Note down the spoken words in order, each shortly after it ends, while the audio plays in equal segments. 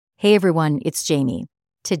Hey everyone, it's Jamie.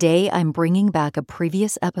 Today I'm bringing back a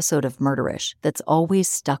previous episode of Murderish that's always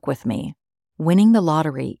stuck with me. Winning the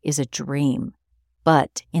lottery is a dream.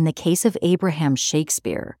 But in the case of Abraham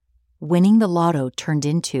Shakespeare, winning the lotto turned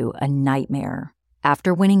into a nightmare.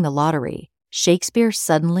 After winning the lottery, Shakespeare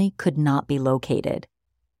suddenly could not be located.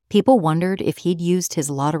 People wondered if he'd used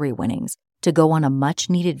his lottery winnings to go on a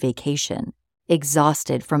much-needed vacation,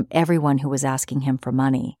 exhausted from everyone who was asking him for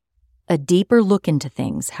money. A deeper look into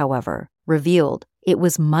things, however, revealed it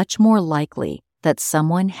was much more likely that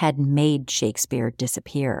someone had made Shakespeare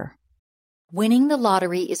disappear. Winning the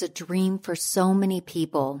lottery is a dream for so many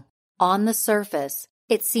people. On the surface,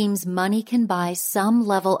 it seems money can buy some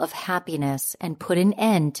level of happiness and put an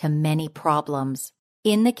end to many problems.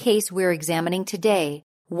 In the case we're examining today,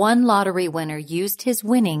 one lottery winner used his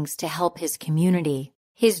winnings to help his community.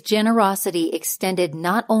 His generosity extended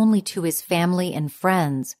not only to his family and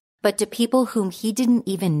friends, but to people whom he didn't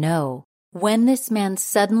even know. When this man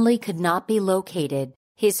suddenly could not be located,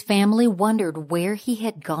 his family wondered where he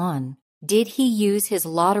had gone. Did he use his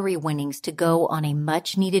lottery winnings to go on a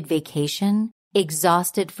much-needed vacation,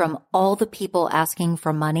 exhausted from all the people asking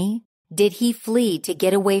for money? Did he flee to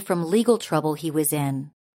get away from legal trouble he was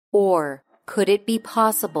in? Or could it be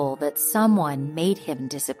possible that someone made him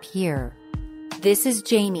disappear? This is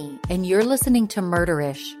Jamie, and you're listening to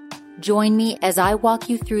Murderish. Join me as I walk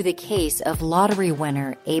you through the case of lottery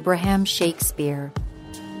winner Abraham Shakespeare.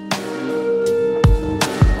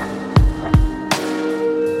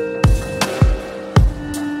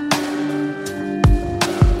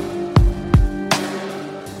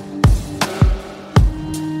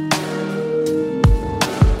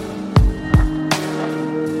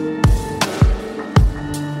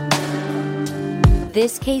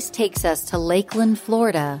 This case takes us to Lakeland,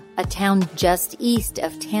 Florida, a town just east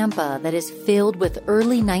of Tampa that is filled with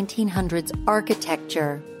early 1900s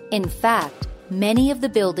architecture. In fact, many of the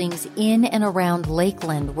buildings in and around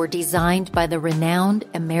Lakeland were designed by the renowned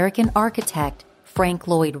American architect Frank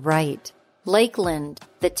Lloyd Wright. Lakeland,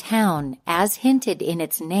 the town, as hinted in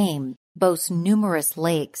its name, boasts numerous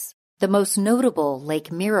lakes. The most notable,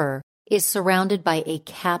 Lake Mirror, is surrounded by a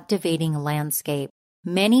captivating landscape.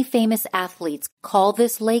 Many famous athletes call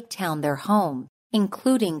this lake town their home,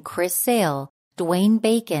 including Chris Sale, Dwayne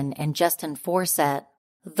Bacon, and Justin Forsett.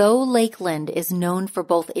 Though Lakeland is known for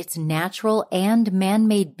both its natural and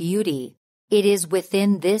man-made beauty, it is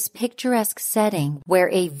within this picturesque setting where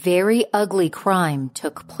a very ugly crime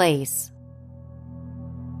took place.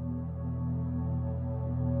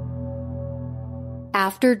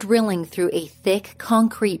 After drilling through a thick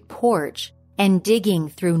concrete porch and digging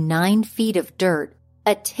through 9 feet of dirt,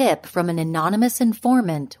 a tip from an anonymous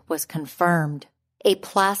informant was confirmed. A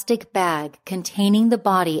plastic bag containing the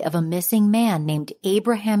body of a missing man named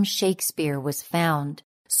Abraham Shakespeare was found,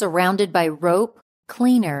 surrounded by rope,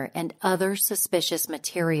 cleaner, and other suspicious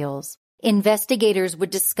materials. Investigators would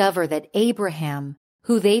discover that Abraham,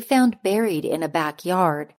 who they found buried in a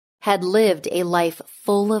backyard, had lived a life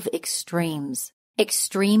full of extremes.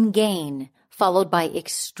 Extreme gain, followed by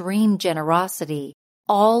extreme generosity,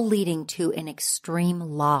 all leading to an extreme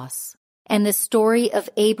loss. And the story of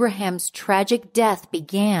Abraham's tragic death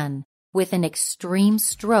began with an extreme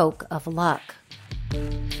stroke of luck.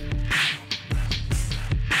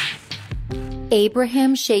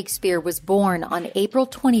 Abraham Shakespeare was born on April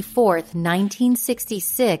 24,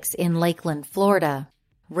 1966 in Lakeland, Florida.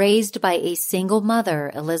 Raised by a single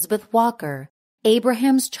mother, Elizabeth Walker,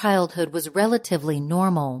 Abraham's childhood was relatively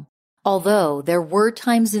normal. Although there were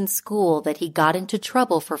times in school that he got into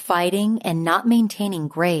trouble for fighting and not maintaining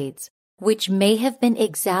grades, which may have been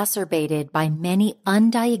exacerbated by many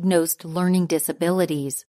undiagnosed learning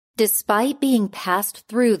disabilities. Despite being passed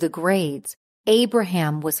through the grades,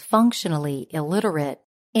 Abraham was functionally illiterate.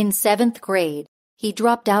 In 7th grade, he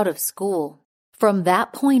dropped out of school. From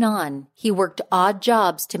that point on, he worked odd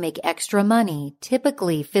jobs to make extra money,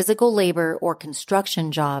 typically physical labor or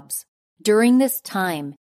construction jobs. During this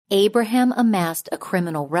time, Abraham amassed a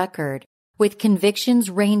criminal record, with convictions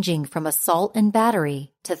ranging from assault and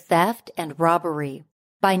battery to theft and robbery.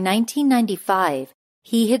 By 1995,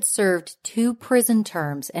 he had served 2 prison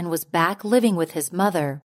terms and was back living with his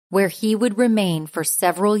mother, where he would remain for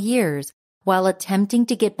several years while attempting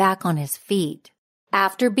to get back on his feet.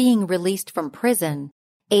 After being released from prison,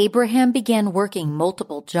 Abraham began working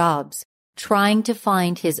multiple jobs, trying to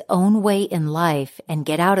find his own way in life and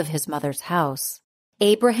get out of his mother's house.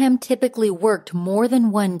 Abraham typically worked more than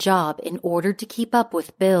one job in order to keep up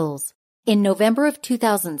with bills. In November of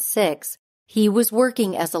 2006, he was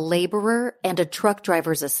working as a laborer and a truck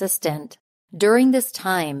driver's assistant. During this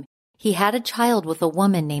time, he had a child with a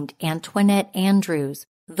woman named Antoinette Andrews,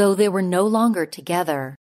 Though they were no longer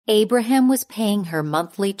together, Abraham was paying her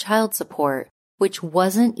monthly child support, which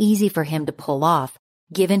wasn't easy for him to pull off,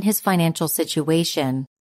 given his financial situation.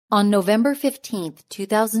 On November 15,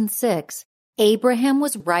 2006, Abraham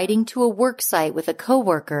was riding to a work site with a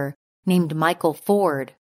coworker named Michael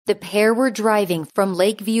Ford. The pair were driving from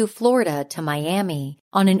Lakeview, Florida to Miami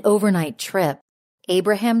on an overnight trip.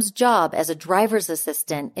 Abraham's job as a driver's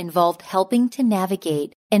assistant involved helping to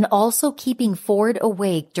navigate and also keeping Ford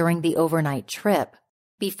awake during the overnight trip.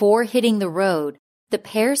 Before hitting the road, the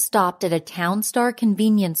pair stopped at a Townstar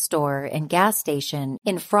convenience store and gas station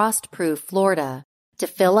in Frostproof, Florida, to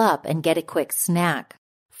fill up and get a quick snack.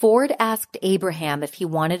 Ford asked Abraham if he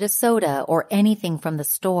wanted a soda or anything from the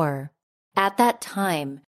store. At that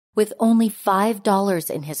time, with only $5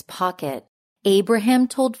 in his pocket, Abraham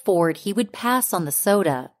told Ford he would pass on the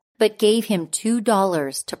soda, but gave him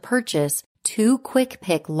 $2 to purchase 2 Quick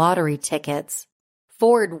Pick lottery tickets.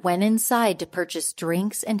 Ford went inside to purchase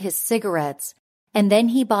drinks and his cigarettes, and then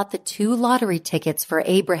he bought the 2 lottery tickets for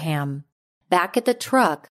Abraham. Back at the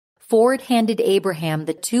truck, Ford handed Abraham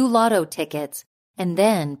the 2 lotto tickets and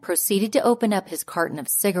then proceeded to open up his carton of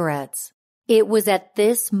cigarettes. It was at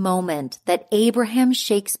this moment that Abraham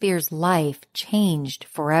Shakespeare's life changed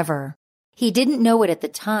forever. He didn't know it at the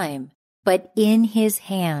time, but in his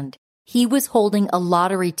hand, he was holding a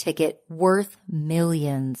lottery ticket worth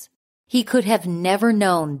millions. He could have never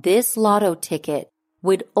known this lotto ticket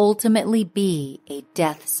would ultimately be a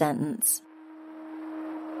death sentence.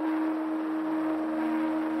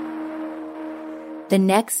 The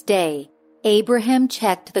next day, Abraham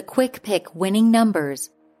checked the Quick Pick winning numbers,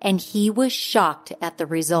 and he was shocked at the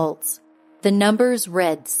results. The numbers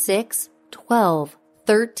read 6, 12,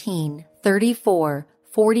 13, 34,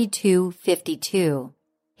 42, 52.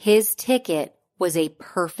 His ticket was a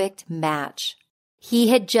perfect match. He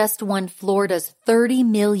had just won Florida's $30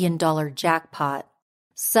 million jackpot.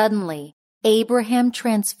 Suddenly, Abraham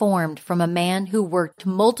transformed from a man who worked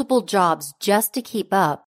multiple jobs just to keep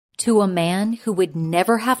up to a man who would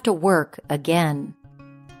never have to work again.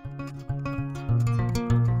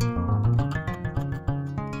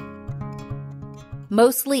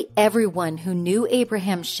 Mostly everyone who knew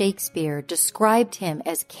Abraham Shakespeare described him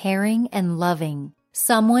as caring and loving,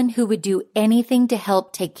 someone who would do anything to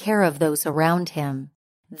help take care of those around him.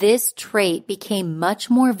 This trait became much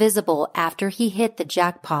more visible after he hit the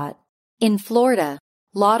jackpot. In Florida,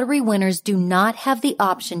 lottery winners do not have the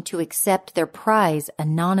option to accept their prize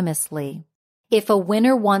anonymously. If a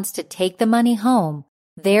winner wants to take the money home,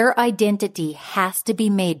 their identity has to be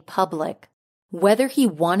made public. Whether he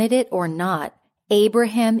wanted it or not,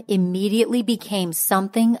 Abraham immediately became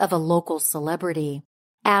something of a local celebrity.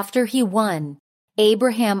 After he won,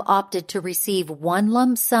 Abraham opted to receive one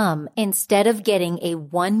lump sum instead of getting a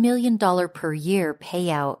 $1 million per year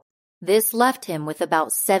payout. This left him with about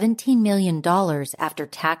 $17 million after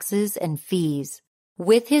taxes and fees.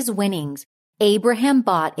 With his winnings, Abraham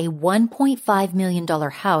bought a $1.5 million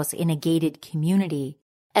house in a gated community,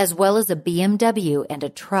 as well as a BMW and a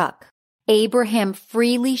truck. Abraham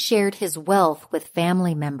freely shared his wealth with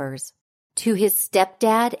family members. To his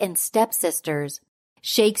stepdad and stepsisters,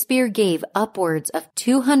 Shakespeare gave upwards of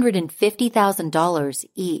 $250,000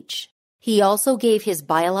 each. He also gave his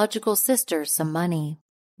biological sister some money.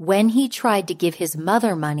 When he tried to give his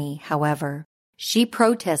mother money, however, she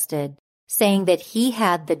protested, saying that he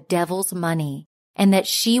had the devil's money and that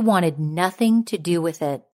she wanted nothing to do with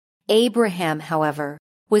it. Abraham, however,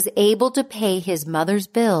 was able to pay his mother's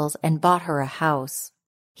bills and bought her a house.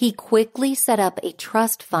 He quickly set up a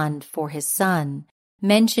trust fund for his son,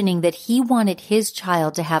 mentioning that he wanted his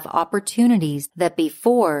child to have opportunities that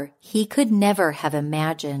before he could never have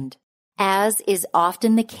imagined. As is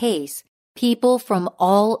often the case, people from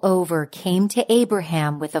all over came to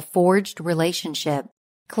Abraham with a forged relationship,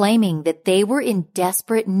 claiming that they were in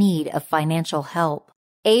desperate need of financial help.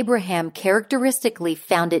 Abraham characteristically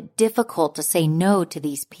found it difficult to say no to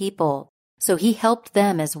these people, so he helped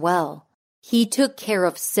them as well. He took care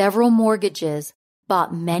of several mortgages,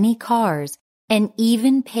 bought many cars, and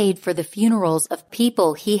even paid for the funerals of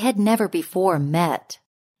people he had never before met.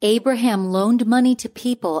 Abraham loaned money to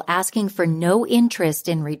people asking for no interest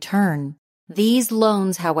in return. These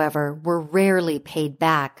loans, however, were rarely paid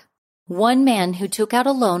back. One man who took out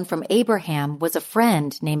a loan from Abraham was a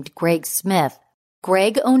friend named Greg Smith.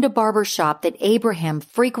 Greg owned a barber shop that Abraham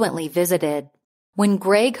frequently visited. When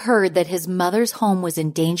Greg heard that his mother's home was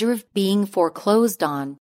in danger of being foreclosed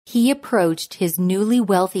on, he approached his newly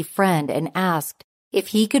wealthy friend and asked if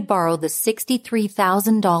he could borrow the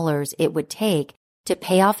 $63,000 it would take to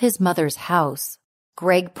pay off his mother's house.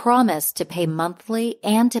 Greg promised to pay monthly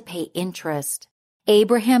and to pay interest.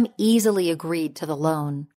 Abraham easily agreed to the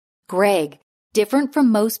loan. Greg, different from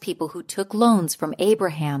most people who took loans from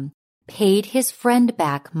Abraham, paid his friend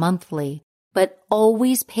back monthly, but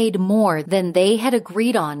always paid more than they had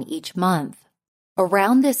agreed on each month.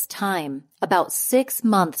 Around this time, about 6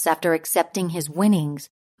 months after accepting his winnings,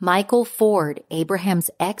 Michael Ford, Abraham's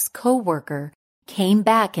ex-coworker, came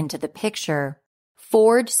back into the picture.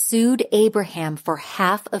 Ford sued Abraham for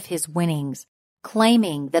half of his winnings,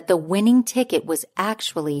 claiming that the winning ticket was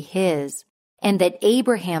actually his, and that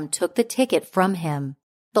Abraham took the ticket from him.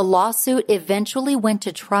 The lawsuit eventually went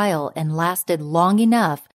to trial and lasted long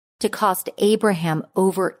enough to cost Abraham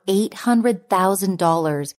over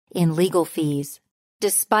 $800,000 in legal fees.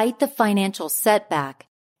 Despite the financial setback,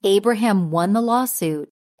 Abraham won the lawsuit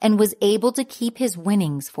and was able to keep his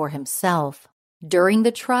winnings for himself. During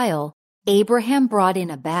the trial, Abraham brought in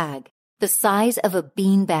a bag, the size of a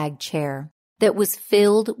beanbag chair, that was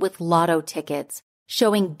filled with lotto tickets,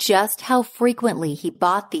 showing just how frequently he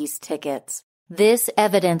bought these tickets. This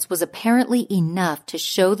evidence was apparently enough to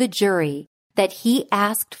show the jury that he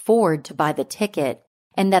asked Ford to buy the ticket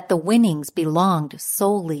and that the winnings belonged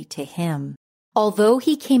solely to him. Although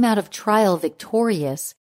he came out of trial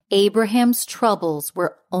victorious, Abraham's troubles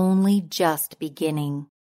were only just beginning.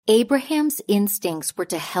 Abraham's instincts were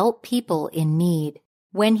to help people in need.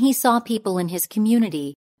 When he saw people in his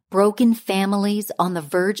community, broken families on the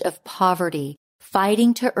verge of poverty,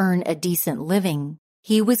 fighting to earn a decent living,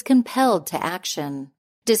 he was compelled to action.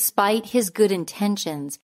 Despite his good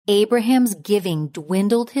intentions, Abraham's giving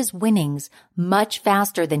dwindled his winnings much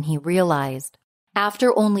faster than he realized.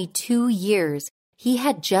 After only 2 years, he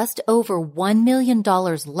had just over $1 million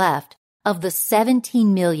left of the $17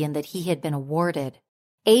 million that he had been awarded.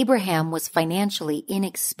 Abraham was financially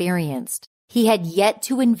inexperienced. He had yet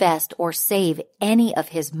to invest or save any of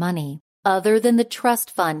his money, other than the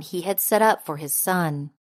trust fund he had set up for his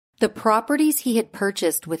son. The properties he had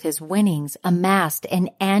purchased with his winnings amassed an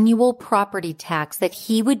annual property tax that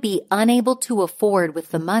he would be unable to afford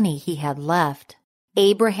with the money he had left.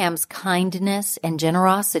 Abraham's kindness and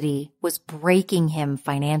generosity was breaking him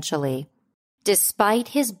financially. Despite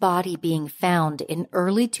his body being found in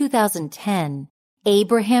early 2010,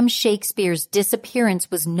 Abraham Shakespeare's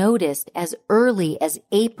disappearance was noticed as early as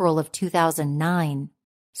April of 2009.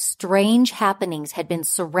 Strange happenings had been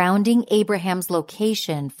surrounding Abraham's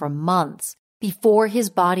location for months before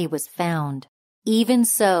his body was found. Even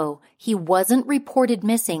so, he wasn't reported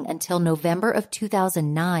missing until November of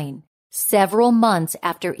 2009, several months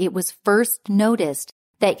after it was first noticed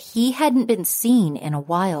that he hadn't been seen in a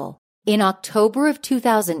while. In October of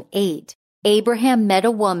 2008, Abraham met a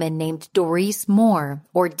woman named Doris Moore,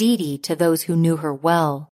 or Dee Dee to those who knew her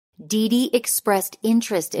well. Dee Dee expressed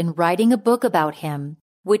interest in writing a book about him,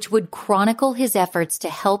 which would chronicle his efforts to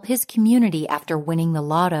help his community after winning the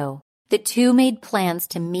lotto. The two made plans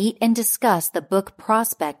to meet and discuss the book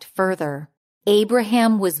prospect further.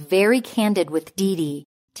 Abraham was very candid with Dee Dee,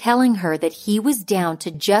 telling her that he was down to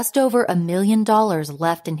just over $1 million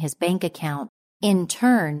left in his bank account. In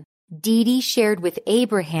turn, Dee Dee shared with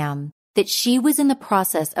Abraham that she was in the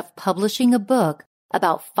process of publishing a book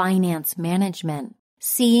about finance management.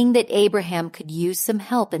 Seeing that Abraham could use some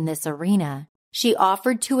help in this arena, she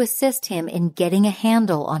offered to assist him in getting a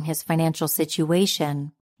handle on his financial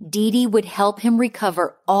situation. Dee Dee would help him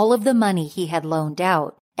recover all of the money he had loaned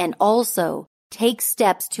out and also take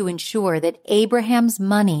steps to ensure that Abraham's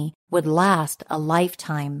money would last a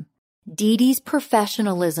lifetime. Dee Dee's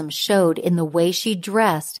professionalism showed in the way she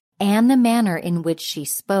dressed and the manner in which she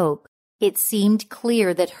spoke. It seemed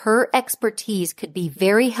clear that her expertise could be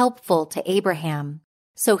very helpful to Abraham,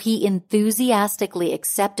 so he enthusiastically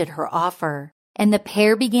accepted her offer, and the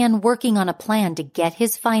pair began working on a plan to get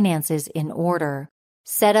his finances in order.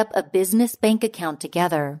 Set up a business bank account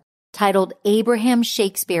together, titled Abraham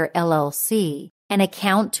Shakespeare LLC, an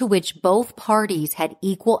account to which both parties had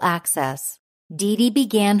equal access. Dee Dee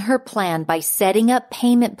began her plan by setting up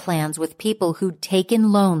payment plans with people who'd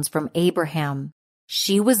taken loans from Abraham.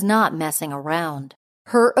 She was not messing around.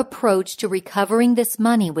 Her approach to recovering this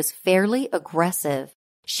money was fairly aggressive.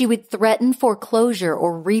 She would threaten foreclosure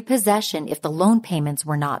or repossession if the loan payments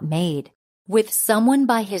were not made. With someone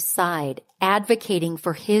by his side advocating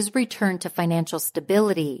for his return to financial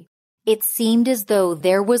stability, it seemed as though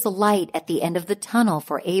there was a light at the end of the tunnel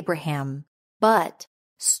for Abraham. But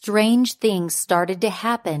strange things started to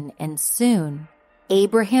happen, and soon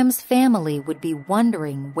Abraham's family would be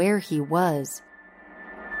wondering where he was.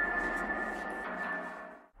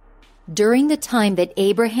 During the time that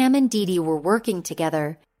Abraham and Dee Dee were working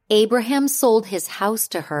together, Abraham sold his house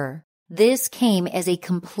to her. This came as a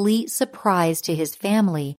complete surprise to his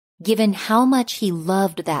family given how much he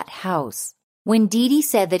loved that house. When Dee Dee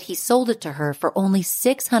said that he sold it to her for only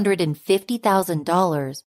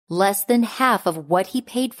 $650,000, less than half of what he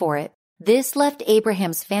paid for it, this left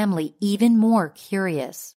Abraham's family even more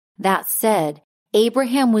curious. That said,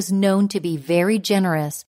 Abraham was known to be very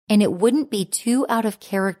generous, and it wouldn't be too out of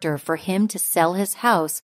character for him to sell his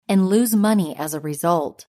house and lose money as a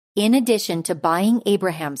result. In addition to buying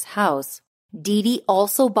Abraham's house, Dee Dee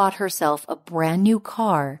also bought herself a brand new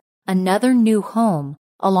car, another new home,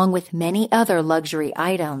 along with many other luxury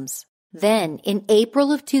items. Then, in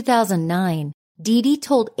April of 2009, Dee Dee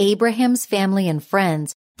told Abraham's family and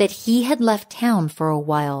friends that he had left town for a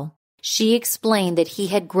while. She explained that he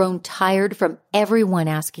had grown tired from everyone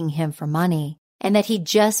asking him for money, and that he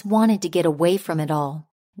just wanted to get away from it all.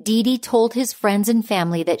 Dee Dee told his friends and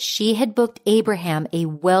family that she had booked Abraham a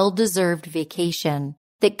well-deserved vacation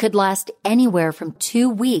that could last anywhere from 2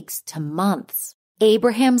 weeks to months.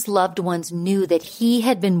 Abraham's loved ones knew that he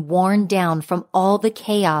had been worn down from all the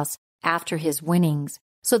chaos after his winnings,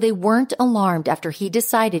 so they weren't alarmed after he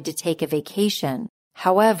decided to take a vacation.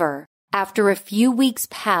 However, after a few weeks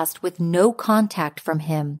passed with no contact from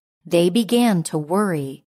him, they began to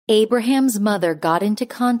worry. Abraham's mother got into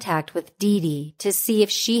contact with Dee Dee to see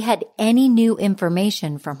if she had any new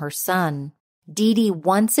information from her son. Dee Dee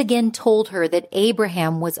once again told her that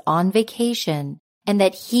Abraham was on vacation and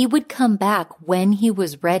that he would come back when he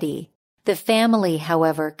was ready. The family,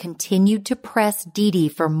 however, continued to press Dee Dee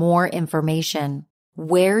for more information.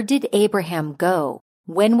 Where did Abraham go?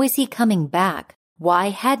 When was he coming back? Why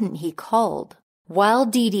hadn't he called? While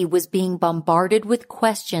Dee Dee was being bombarded with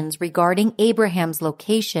questions regarding Abraham's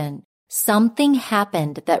location, something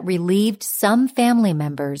happened that relieved some family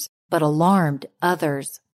members but alarmed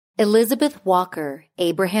others. Elizabeth Walker,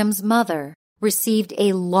 Abraham's mother, received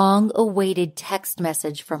a long-awaited text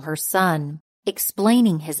message from her son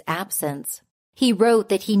explaining his absence. He wrote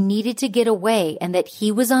that he needed to get away and that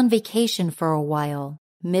he was on vacation for a while.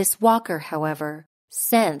 Miss Walker, however,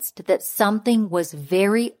 sensed that something was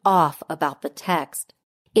very off about the text.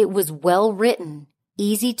 It was well written,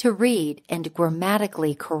 easy to read, and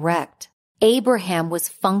grammatically correct. Abraham was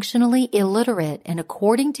functionally illiterate, and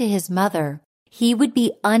according to his mother, he would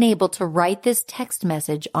be unable to write this text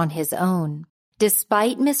message on his own.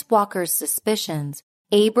 Despite Miss Walker's suspicions,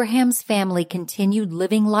 Abraham's family continued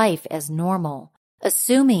living life as normal,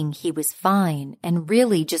 assuming he was fine and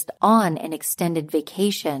really just on an extended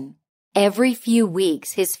vacation. Every few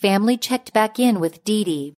weeks, his family checked back in with Dee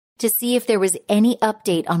Dee to see if there was any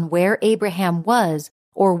update on where Abraham was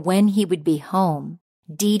or when he would be home.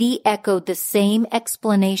 Dee Dee echoed the same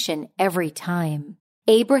explanation every time.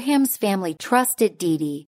 Abraham's family trusted Dee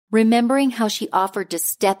Dee, remembering how she offered to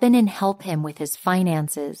step in and help him with his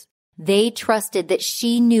finances. They trusted that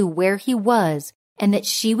she knew where he was and that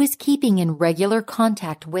she was keeping in regular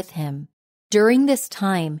contact with him. During this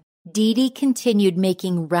time, Dee Dee continued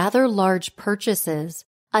making rather large purchases,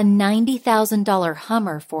 a $90,000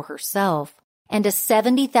 Hummer for herself and a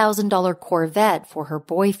 $70,000 Corvette for her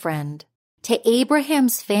boyfriend. To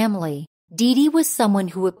Abraham's family, Dee Dee was someone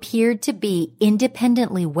who appeared to be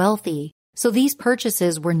independently wealthy, so these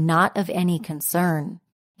purchases were not of any concern.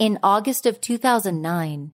 In August of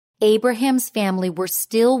 2009, Abraham's family were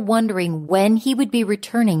still wondering when he would be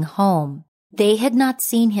returning home. They had not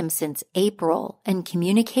seen him since April, and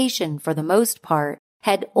communication, for the most part,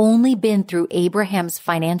 had only been through Abraham's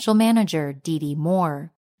financial manager, Dee Dee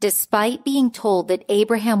Moore. Despite being told that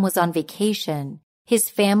Abraham was on vacation, his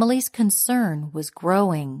family's concern was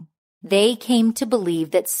growing. They came to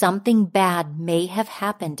believe that something bad may have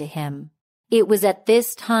happened to him. It was at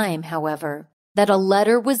this time, however, that a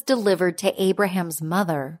letter was delivered to Abraham's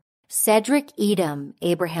mother. Cedric Edom,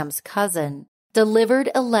 Abraham's cousin, delivered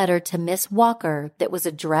a letter to Miss Walker that was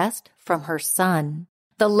addressed from her son.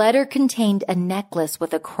 The letter contained a necklace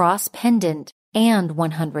with a cross pendant and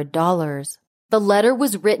 $100. The letter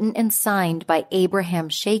was written and signed by Abraham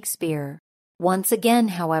Shakespeare. Once again,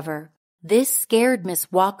 however, this scared Miss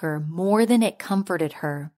Walker more than it comforted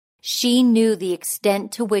her. She knew the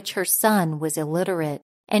extent to which her son was illiterate,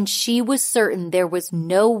 and she was certain there was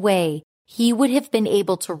no way he would have been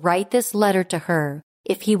able to write this letter to her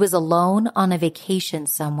if he was alone on a vacation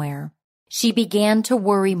somewhere. She began to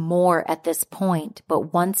worry more at this point,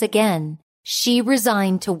 but once again, she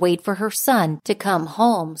resigned to wait for her son to come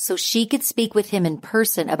home so she could speak with him in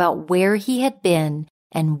person about where he had been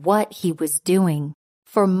and what he was doing.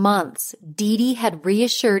 For months, Dee Dee had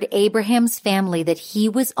reassured Abraham's family that he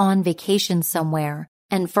was on vacation somewhere,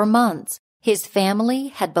 and for months, his family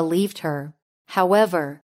had believed her.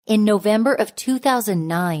 However, in November of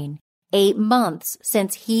 2009, 8 months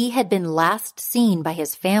since he had been last seen by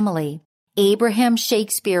his family, Abraham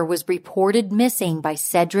Shakespeare was reported missing by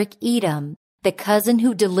Cedric Edom, the cousin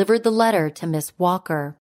who delivered the letter to Miss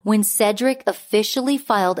Walker. When Cedric officially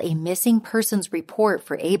filed a missing persons report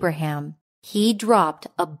for Abraham, he dropped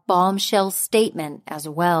a bombshell statement as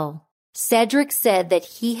well. Cedric said that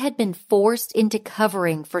he had been forced into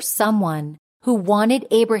covering for someone who wanted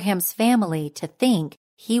Abraham's family to think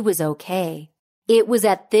he was okay. It was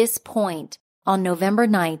at this point, on November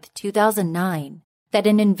 9th, 2009, that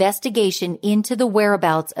an investigation into the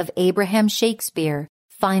whereabouts of Abraham Shakespeare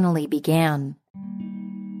finally began.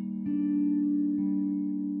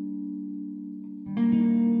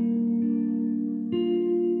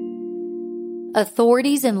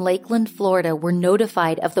 Authorities in Lakeland, Florida were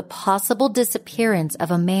notified of the possible disappearance of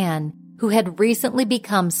a man who had recently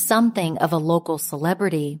become something of a local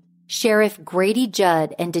celebrity. Sheriff Grady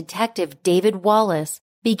Judd and Detective David Wallace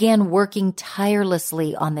began working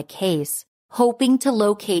tirelessly on the case, hoping to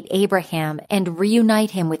locate Abraham and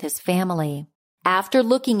reunite him with his family. After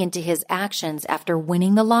looking into his actions after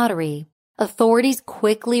winning the lottery, authorities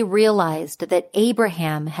quickly realized that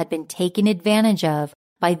Abraham had been taken advantage of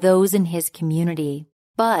by those in his community.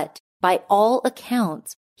 But, by all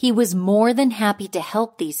accounts, he was more than happy to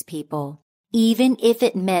help these people, even if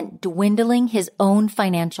it meant dwindling his own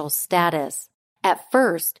financial status. At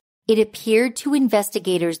first, it appeared to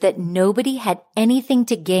investigators that nobody had anything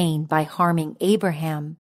to gain by harming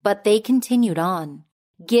Abraham, but they continued on.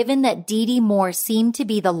 Given that Dee Dee Moore seemed to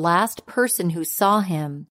be the last person who saw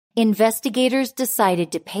him, investigators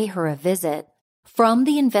decided to pay her a visit. From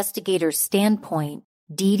the investigators' standpoint,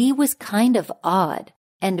 Dee Dee was kind of odd,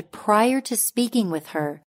 and prior to speaking with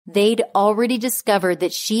her, they'd already discovered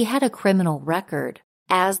that she had a criminal record.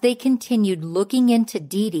 As they continued looking into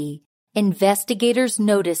Dee Dee, investigators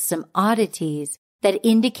noticed some oddities that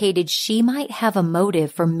indicated she might have a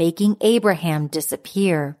motive for making Abraham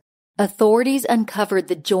disappear. Authorities uncovered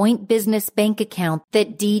the joint business bank account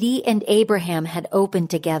that Dee Dee and Abraham had opened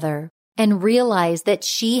together, and realized that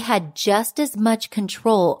she had just as much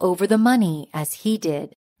control over the money as he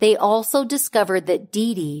did. They also discovered that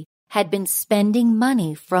Dee Dee had been spending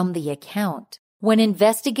money from the account. When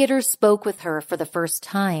investigators spoke with her for the first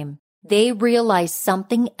time, they realized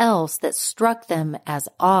something else that struck them as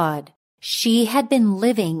odd. She had been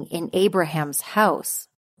living in Abraham's house.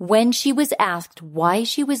 When she was asked why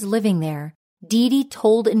she was living there, Dee Dee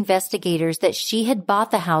told investigators that she had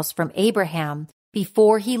bought the house from Abraham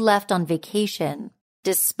before he left on vacation.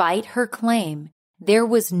 Despite her claim, there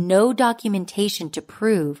was no documentation to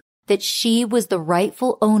prove that she was the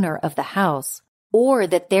rightful owner of the house, or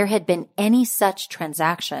that there had been any such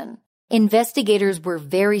transaction. Investigators were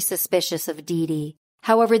very suspicious of Dee Dee.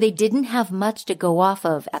 However, they didn't have much to go off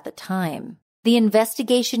of at the time. The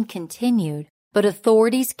investigation continued, but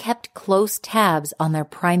authorities kept close tabs on their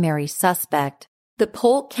primary suspect. The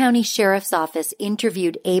Polk County Sheriff's Office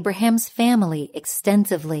interviewed Abraham's family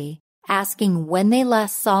extensively, asking when they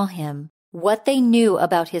last saw him, what they knew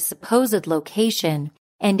about his supposed location,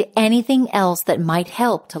 and anything else that might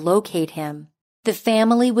help to locate him. The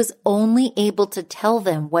family was only able to tell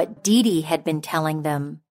them what Dee Dee had been telling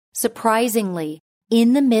them. Surprisingly,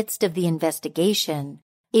 in the midst of the investigation,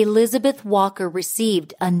 Elizabeth Walker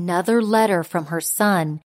received another letter from her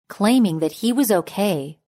son claiming that he was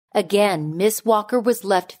okay. Again, Miss Walker was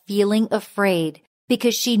left feeling afraid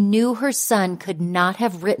because she knew her son could not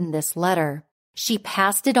have written this letter. She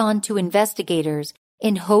passed it on to investigators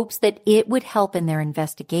in hopes that it would help in their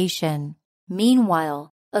investigation.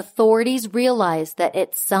 Meanwhile, authorities realized that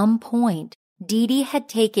at some point, Dee Dee had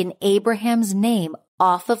taken Abraham's name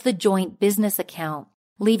off of the joint business account,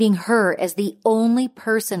 leaving her as the only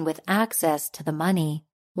person with access to the money.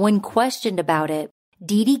 When questioned about it,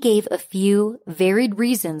 Dee Dee gave a few varied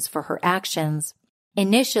reasons for her actions.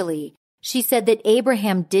 Initially, she said that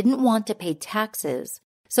Abraham didn't want to pay taxes,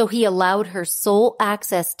 so he allowed her sole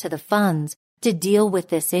access to the funds to deal with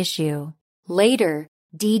this issue. Later,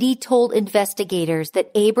 Dee Dee told investigators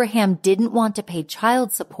that Abraham didn't want to pay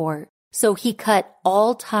child support, so he cut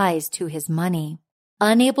all ties to his money.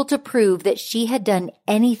 Unable to prove that she had done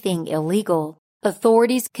anything illegal,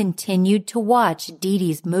 authorities continued to watch Dee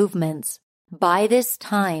Dee's movements. By this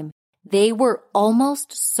time, they were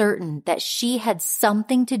almost certain that she had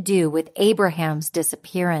something to do with Abraham's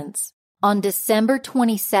disappearance. On December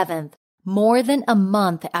 27th, more than a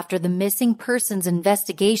month after the missing persons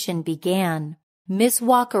investigation began, Miss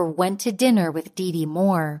Walker went to dinner with Dee Dee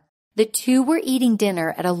Moore. The two were eating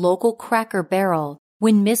dinner at a local Cracker Barrel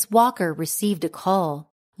when Miss Walker received a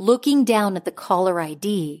call. Looking down at the caller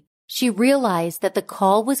ID, she realized that the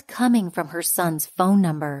call was coming from her son's phone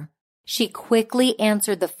number. She quickly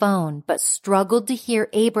answered the phone but struggled to hear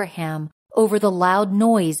Abraham over the loud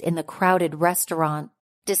noise in the crowded restaurant.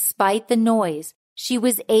 Despite the noise, she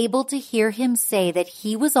was able to hear him say that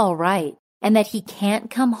he was all right and that he can't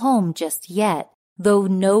come home just yet, though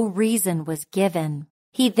no reason was given.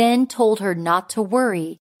 He then told her not to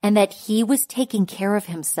worry and that he was taking care of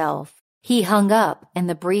himself. He hung up and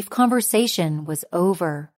the brief conversation was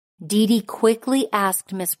over. Dee Dee quickly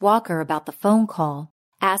asked Miss Walker about the phone call,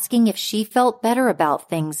 asking if she felt better about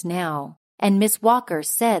things now, and Miss Walker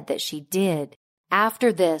said that she did.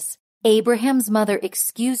 After this, Abraham's mother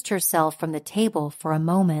excused herself from the table for a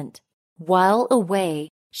moment. While away,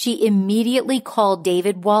 she immediately called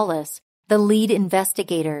David Wallace, the lead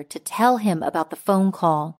investigator, to tell him about the phone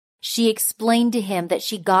call. She explained to him that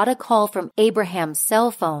she got a call from Abraham's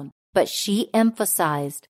cell phone, but she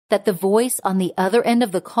emphasized that the voice on the other end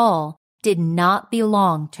of the call did not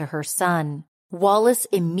belong to her son. Wallace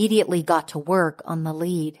immediately got to work on the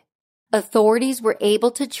lead. Authorities were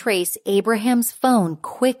able to trace Abraham's phone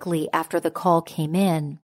quickly after the call came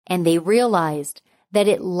in, and they realized that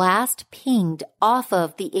it last pinged off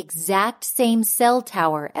of the exact same cell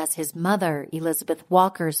tower as his mother, Elizabeth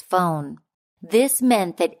Walker's phone. This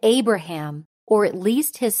meant that Abraham, or at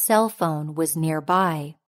least his cell phone, was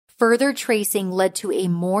nearby. Further tracing led to a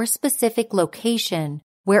more specific location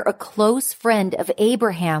where a close friend of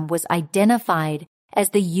Abraham was identified as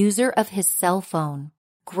the user of his cell phone.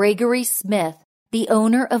 Gregory Smith, the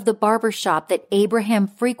owner of the barbershop that Abraham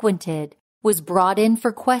frequented, was brought in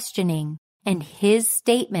for questioning, and his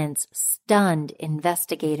statements stunned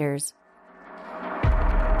investigators.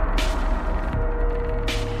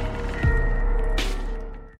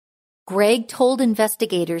 Greg told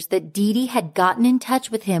investigators that Dee Dee had gotten in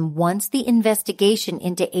touch with him once the investigation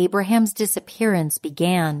into Abraham's disappearance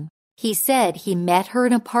began. He said he met her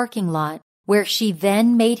in a parking lot where she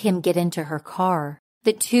then made him get into her car.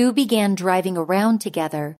 The two began driving around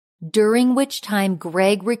together, during which time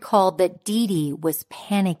Greg recalled that Dee Dee was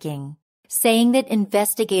panicking, saying that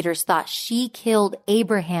investigators thought she killed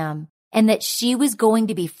Abraham and that she was going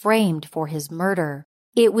to be framed for his murder.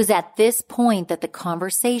 It was at this point that the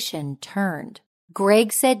conversation turned.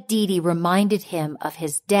 Greg said Dee Dee reminded him of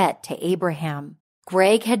his debt to Abraham.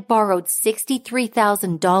 Greg had borrowed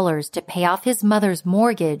 $63,000 to pay off his mother's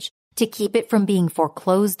mortgage to keep it from being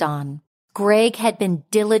foreclosed on. Greg had been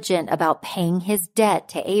diligent about paying his debt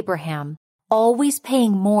to Abraham, always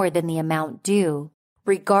paying more than the amount due.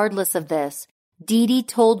 Regardless of this, Dee Dee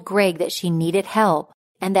told Greg that she needed help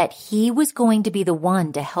and that he was going to be the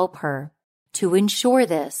one to help her. To ensure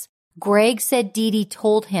this, Greg said Dee Dee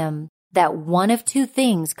told him that one of two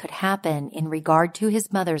things could happen in regard to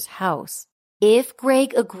his mother's house. If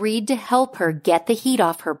Greg agreed to help her get the heat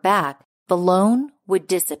off her back, the loan would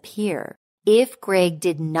disappear. If Greg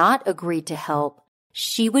did not agree to help,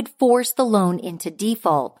 she would force the loan into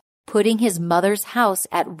default, putting his mother's house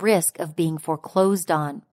at risk of being foreclosed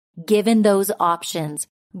on. Given those options,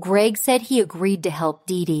 Greg said he agreed to help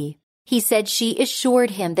Dee Dee. He said she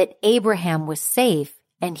assured him that Abraham was safe,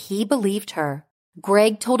 and he believed her.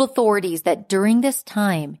 Greg told authorities that during this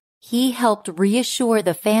time, he helped reassure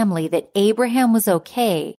the family that Abraham was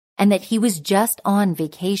okay and that he was just on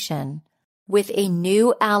vacation. With a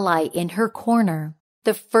new ally in her corner,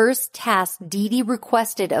 the first task Dee Dee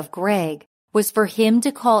requested of Greg was for him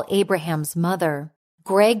to call Abraham's mother.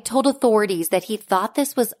 Greg told authorities that he thought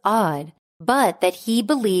this was odd, but that he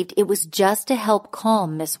believed it was just to help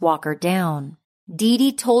calm Miss Walker down. Dee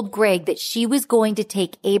Dee told Greg that she was going to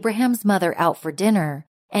take Abraham's mother out for dinner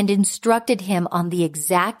and instructed him on the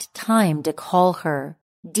exact time to call her.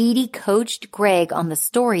 Dee Dee coached Greg on the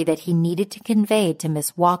story that he needed to convey to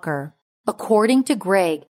Miss Walker. According to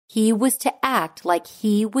Greg, he was to act like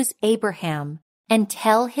he was Abraham and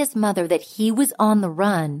tell his mother that he was on the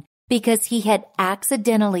run because he had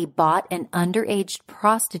accidentally bought an underage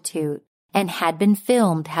prostitute and had been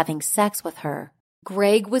filmed having sex with her.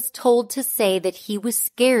 Greg was told to say that he was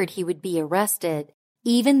scared he would be arrested,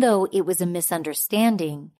 even though it was a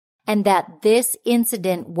misunderstanding, and that this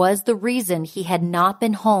incident was the reason he had not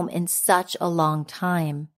been home in such a long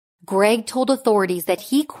time. Greg told authorities that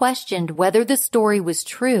he questioned whether the story was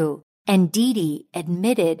true, and Dee Dee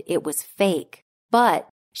admitted it was fake. But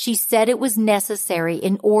she said it was necessary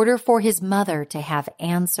in order for his mother to have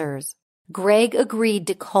answers. Greg agreed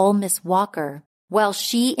to call Miss Walker. While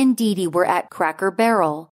she and Dee Dee were at Cracker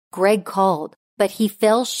Barrel, Greg called, but he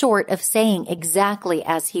fell short of saying exactly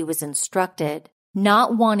as he was instructed.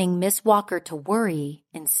 Not wanting Miss Walker to worry,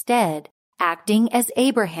 instead, acting as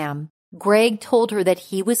Abraham, Greg told her that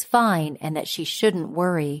he was fine and that she shouldn't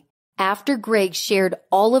worry. After Greg shared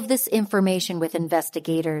all of this information with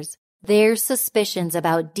investigators, Their suspicions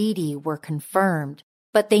about Dee Dee were confirmed,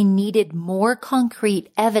 but they needed more concrete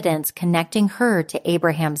evidence connecting her to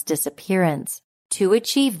Abraham's disappearance. To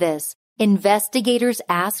achieve this, investigators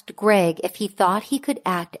asked Greg if he thought he could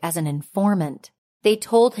act as an informant. They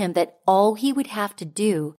told him that all he would have to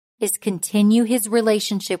do is continue his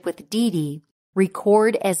relationship with Dee Dee,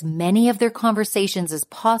 record as many of their conversations as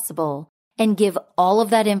possible, and give all of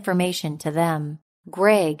that information to them.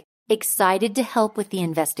 Greg, excited to help with the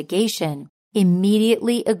investigation,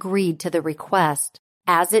 immediately agreed to the request.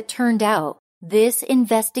 As it turned out, this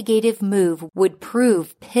investigative move would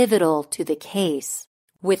prove pivotal to the case.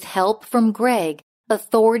 With help from Greg,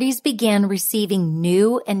 authorities began receiving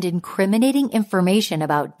new and incriminating information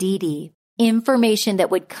about Dee Dee, information that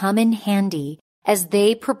would come in handy as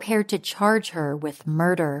they prepared to charge her with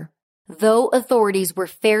murder. Though authorities were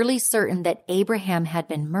fairly certain that Abraham had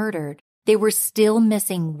been murdered, they were still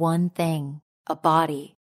missing one thing: a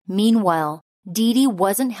body. Meanwhile, Dee Dee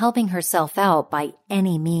wasn't helping herself out by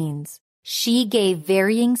any means. She gave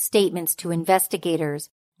varying statements to investigators,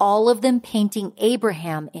 all of them painting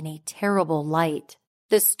Abraham in a terrible light.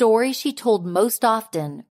 The story she told most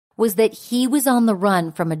often was that he was on the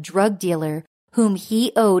run from a drug dealer whom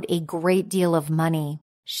he owed a great deal of money.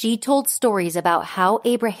 She told stories about how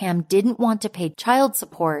Abraham didn't want to pay child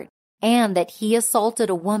support and that he assaulted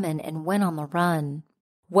a woman and went on the run.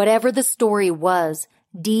 Whatever the story was,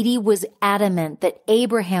 Dee Dee was adamant that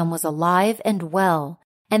Abraham was alive and well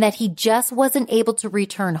and that he just wasn't able to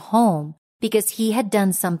return home because he had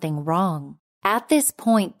done something wrong. At this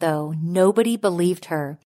point, though, nobody believed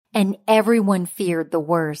her, and everyone feared the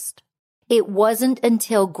worst. It wasn't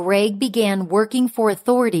until Greg began working for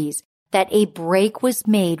authorities that a break was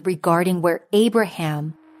made regarding where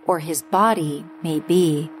Abraham, or his body, may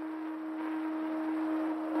be.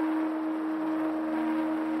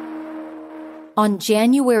 On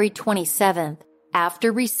January 27th,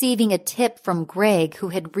 after receiving a tip from Greg, who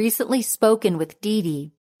had recently spoken with Dee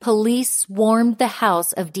Dee, police swarmed the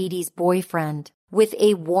house of Dee Dee's boyfriend. With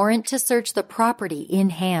a warrant to search the property in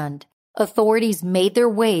hand, authorities made their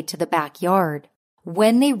way to the backyard.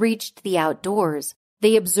 When they reached the outdoors,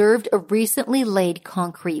 they observed a recently laid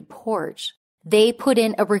concrete porch. They put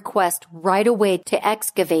in a request right away to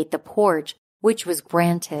excavate the porch, which was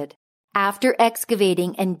granted. After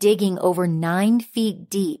excavating and digging over 9 feet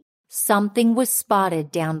deep, something was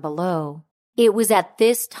spotted down below. It was at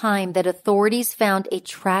this time that authorities found a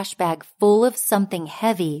trash bag full of something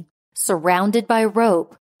heavy, surrounded by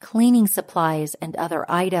rope, cleaning supplies, and other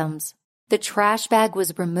items. The trash bag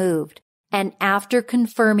was removed, and after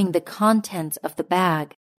confirming the contents of the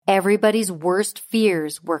bag, everybody's worst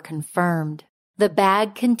fears were confirmed. The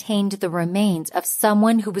bag contained the remains of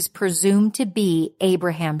someone who was presumed to be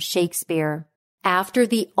Abraham Shakespeare. After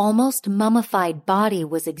the almost mummified body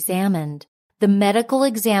was examined, the medical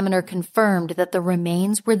examiner confirmed that the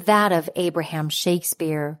remains were that of Abraham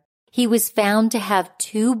Shakespeare. He was found to have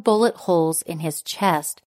 2 bullet holes in his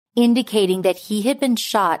chest, indicating that he had been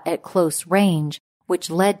shot at close range, which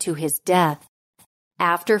led to his death.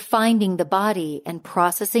 After finding the body and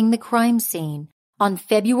processing the crime scene, on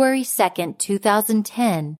February 2,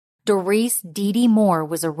 2010, Doris Dee Dee Moore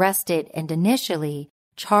was arrested and initially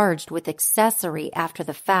charged with accessory after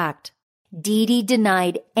the fact. Dee Dee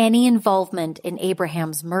denied any involvement in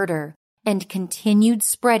Abraham's murder and continued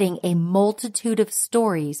spreading a multitude of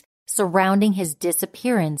stories surrounding his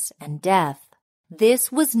disappearance and death.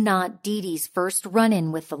 This was not Dee Dee's first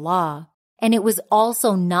run-in with the law, and it was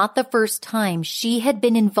also not the first time she had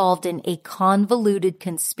been involved in a convoluted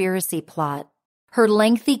conspiracy plot. Her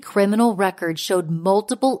lengthy criminal record showed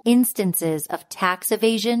multiple instances of tax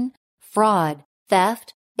evasion, fraud,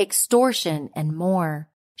 theft, extortion, and more.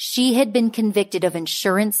 She had been convicted of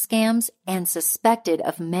insurance scams and suspected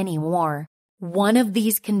of many more. One of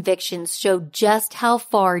these convictions showed just how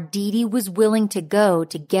far Dee Dee was willing to go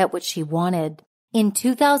to get what she wanted. In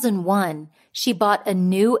 2001, she bought a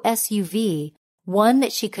new SUV, one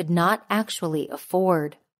that she could not actually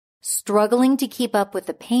afford. Struggling to keep up with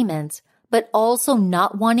the payments, but also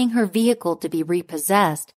not wanting her vehicle to be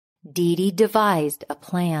repossessed, Dee Dee devised a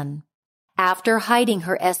plan. After hiding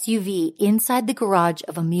her SUV inside the garage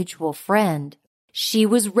of a mutual friend, she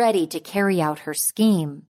was ready to carry out her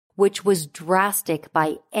scheme, which was drastic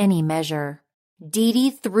by any measure. Dee Dee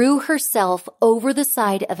threw herself over the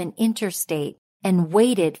side of an interstate and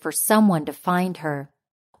waited for someone to find her.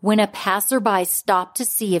 When a passerby stopped to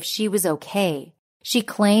see if she was okay, she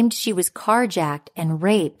claimed she was carjacked and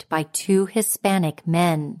raped by 2 Hispanic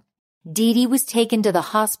men. Dee Dee was taken to the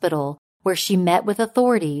hospital where she met with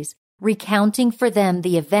authorities, recounting for them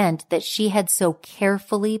the event that she had so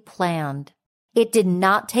carefully planned. It did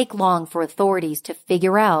not take long for authorities to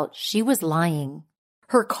figure out she was lying.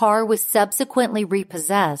 Her car was subsequently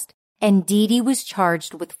repossessed, and Dee Dee was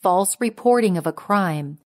charged with false reporting of a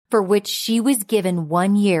crime, for which she was given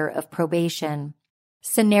 1 year of probation.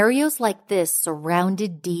 Scenarios like this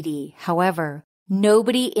surrounded Dee Dee. However,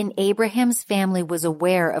 nobody in Abraham's family was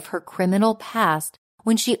aware of her criminal past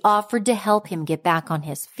when she offered to help him get back on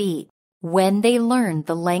his feet. When they learned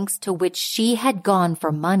the lengths to which she had gone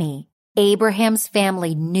for money, Abraham's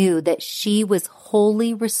family knew that she was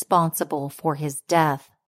wholly responsible for his death.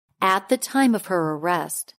 At the time of her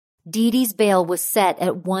arrest, Dee Dee's bail was set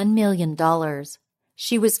at $1 million.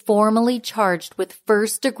 She was formally charged with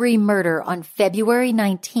first-degree murder on February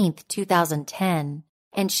 19, 2010,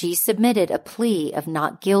 and she submitted a plea of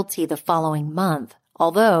not guilty the following month,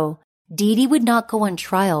 although Dee Dee would not go on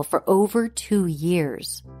trial for over 2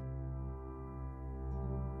 years.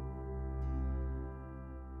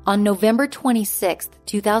 On November 26,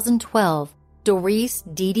 2012, Doris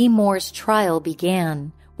Dee Dee Moore's trial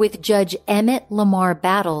began, with Judge Emmett Lamar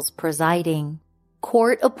Battles presiding.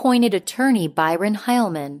 Court-appointed attorney Byron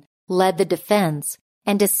Heilman led the defense,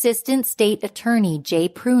 and Assistant State Attorney Jay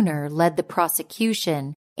Pruner led the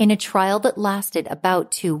prosecution in a trial that lasted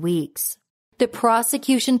about 2 weeks. The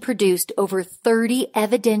prosecution produced over 30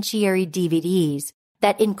 evidentiary DVDs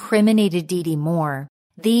that incriminated Dee Dee Moore.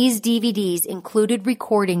 These DVDs included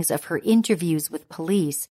recordings of her interviews with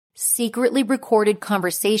police, secretly recorded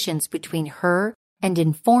conversations between her and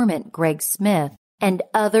informant Greg Smith, and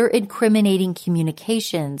other incriminating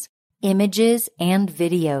communications, images, and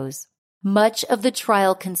videos. Much of the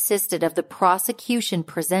trial consisted of the prosecution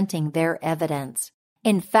presenting their evidence.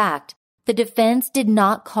 In fact, the defense did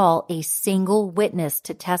not call a single witness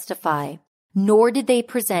to testify, nor did they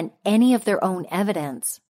present any of their own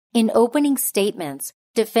evidence. In opening statements,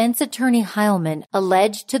 defense attorney Heilman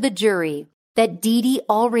alleged to the jury that Dee Dee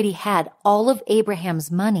already had all of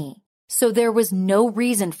Abraham's money, so there was no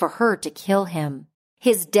reason for her to kill him.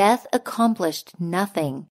 His death accomplished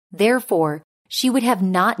nothing. Therefore, she would have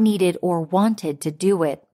not needed or wanted to do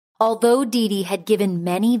it. Although Dee Dee had given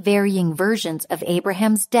many varying versions of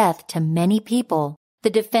Abraham's death to many people, the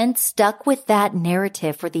defense stuck with that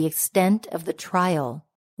narrative for the extent of the trial.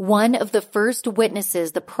 One of the first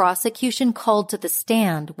witnesses the prosecution called to the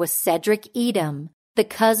stand was Cedric Edom, the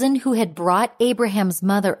cousin who had brought Abraham's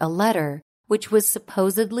mother a letter which was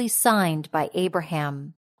supposedly signed by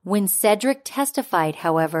Abraham. When Cedric testified,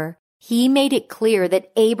 however, he made it clear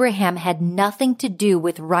that Abraham had nothing to do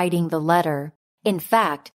with writing the letter. In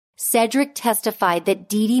fact, Cedric testified that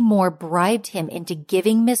Dee Dee Moore bribed him into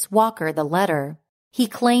giving Miss Walker the letter. He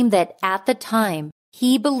claimed that at the time,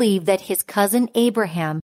 he believed that his cousin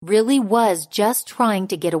Abraham really was just trying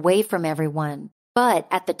to get away from everyone. But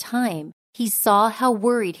at the time, he saw how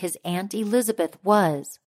worried his Aunt Elizabeth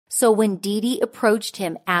was. So when Dee Dee approached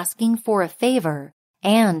him asking for a favor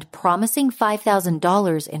and promising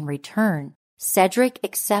 $5,000 in return, Cedric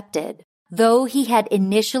accepted. Though he had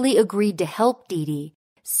initially agreed to help Dee Dee,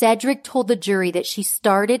 Cedric told the jury that she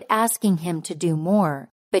started asking him to do more,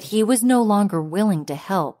 but he was no longer willing to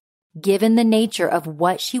help, given the nature of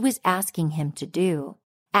what she was asking him to do.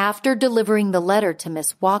 After delivering the letter to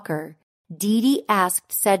Miss Walker, Dee Dee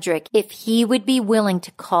asked Cedric if he would be willing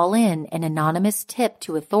to call in an anonymous tip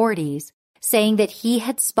to authorities, saying that he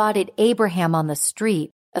had spotted Abraham on the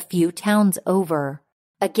street a few towns over.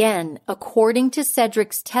 Again, according to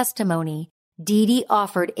Cedric's testimony, Dee Dee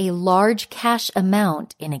offered a large cash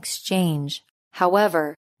amount in exchange.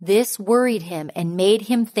 However, this worried him and made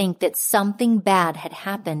him think that something bad had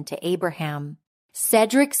happened to Abraham.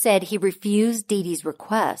 Cedric said he refused Dee Dee's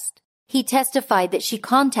request. He testified that she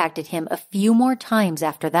contacted him a few more times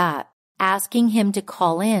after that, asking him to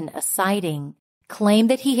call in a sighting, claimed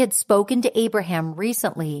that he had spoken to Abraham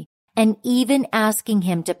recently, and even asking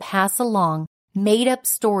him to pass along made-up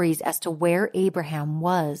stories as to where Abraham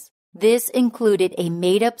was. This included a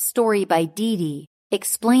made-up story by Dee Dee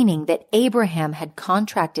explaining that Abraham had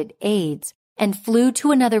contracted AIDS and flew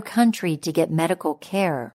to another country to get medical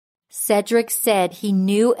care. Cedric said he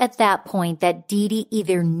knew at that point that Dee Dee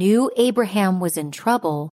either knew Abraham was in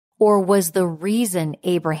trouble or was the reason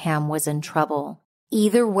Abraham was in trouble.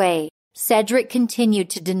 Either way, Cedric continued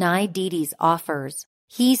to deny Dee Dee's offers.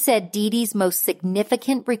 He said Dee Dee's most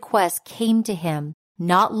significant request came to him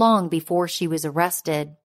not long before she was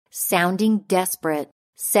arrested. Sounding desperate,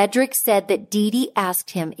 Cedric said that Dee Dee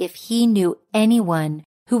asked him if he knew anyone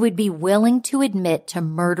who would be willing to admit to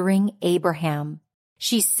murdering Abraham.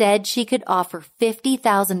 She said she could offer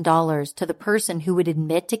 $50,000 to the person who would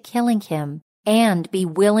admit to killing him and be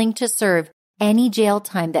willing to serve any jail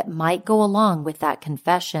time that might go along with that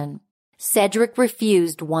confession. Cedric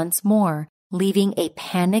refused once more, leaving a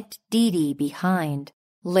panicked Dee Dee behind.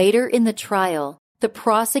 Later in the trial, the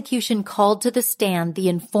prosecution called to the stand the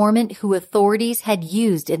informant who authorities had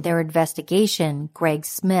used in their investigation, Greg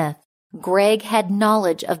Smith. Greg had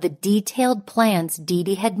knowledge of the detailed plans Dee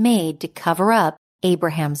Dee had made to cover up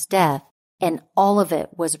Abraham's death, and all of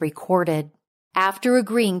it was recorded. After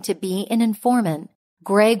agreeing to be an informant,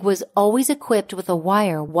 Greg was always equipped with a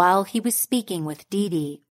wire while he was speaking with Dee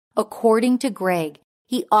Dee. According to Greg,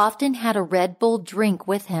 he often had a Red Bull drink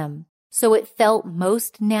with him, so it felt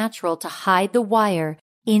most natural to hide the wire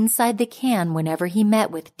inside the can whenever he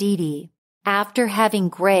met with Dee Dee. After having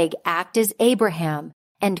Greg act as Abraham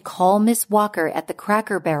and call Miss Walker at the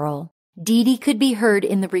Cracker Barrel, Dee Dee could be heard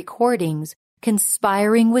in the recordings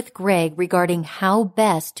conspiring with Greg regarding how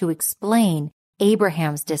best to explain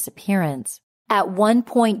Abraham's disappearance. At one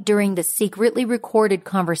point during the secretly recorded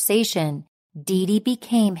conversation, Dee Dee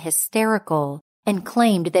became hysterical and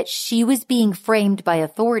claimed that she was being framed by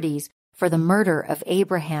authorities for the murder of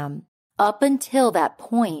Abraham. Up until that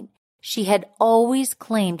point, she had always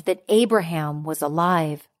claimed that Abraham was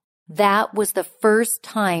alive. That was the first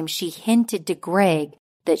time she hinted to Greg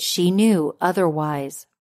that she knew otherwise.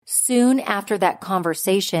 Soon after that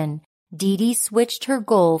conversation, Dee Dee switched her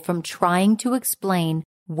goal from trying to explain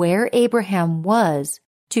where Abraham was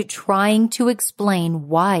to trying to explain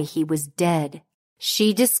why he was dead.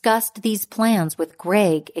 She discussed these plans with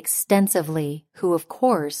Greg extensively, who, of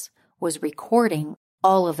course, was recording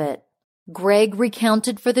all of it. Greg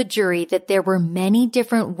recounted for the jury that there were many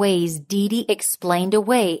different ways Dee Dee explained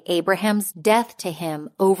away Abraham's death to him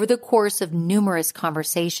over the course of numerous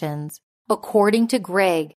conversations. According to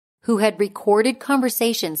Greg, who had recorded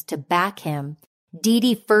conversations to back him, Dee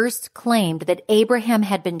Dee first claimed that Abraham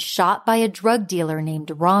had been shot by a drug dealer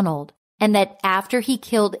named Ronald, and that after he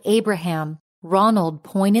killed Abraham, Ronald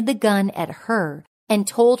pointed the gun at her and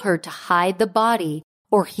told her to hide the body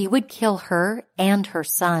or he would kill her and her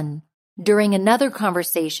son. During another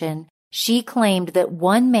conversation, she claimed that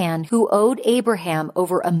one man who owed Abraham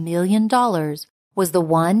over $1 million was the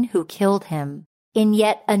one who killed him. In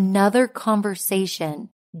yet another conversation,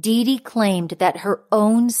 Dee Dee claimed that her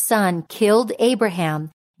own son killed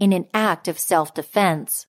Abraham in an act of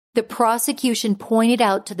self-defense. The prosecution pointed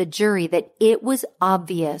out to the jury that it was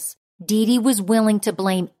obvious Dee Dee was willing to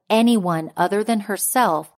blame anyone other than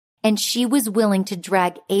herself, and she was willing to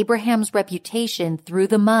drag Abraham's reputation through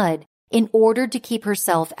the mud in order to keep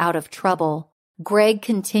herself out of trouble. Greg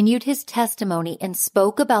continued his testimony and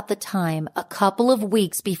spoke about the time a couple of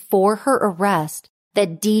weeks before her arrest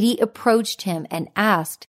that Dee Dee approached him and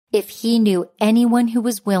asked if he knew anyone who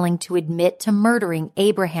was willing to admit to murdering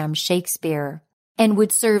Abraham Shakespeare and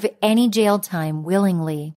would serve any jail time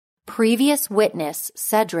willingly. Previous witness,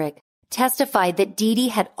 Cedric, testified that Dee Dee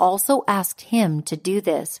had also asked him to do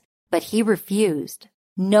this, but he refused.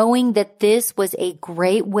 Knowing that this was a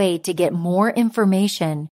great way to get more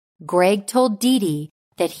information, Greg told Dee Dee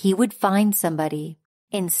that he would find somebody.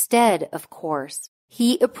 Instead, of course,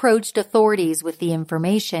 he approached authorities with the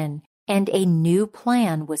information, and a new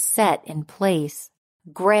plan was set in place.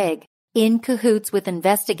 Greg, in cahoots with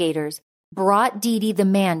investigators, brought Dee Dee the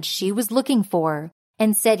man she was looking for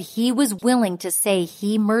and said he was willing to say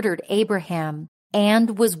he murdered Abraham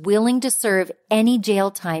and was willing to serve any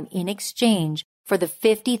jail time in exchange for the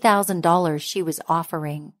 $50,000 she was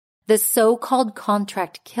offering. The so-called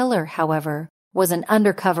contract killer, however, was an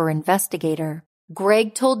undercover investigator.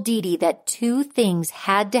 Greg told Dee Dee that two things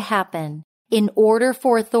had to happen in order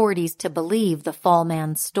for authorities to believe the Fall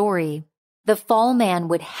Man's story. The Fall Man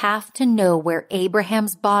would have to know where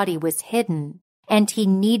Abraham's body was hidden, and he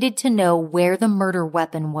needed to know where the murder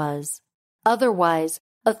weapon was. Otherwise,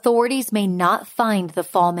 authorities may not find the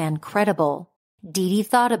Fall Man credible. Dee Dee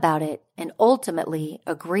thought about it and ultimately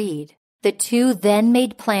agreed. The two then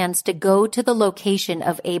made plans to go to the location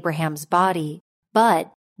of Abraham's body,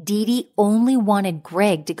 but Dee Dee only wanted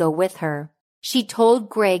Greg to go with her. She told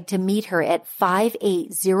Greg to meet her at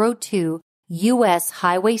 5802 U.S.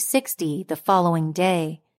 Highway 60 the following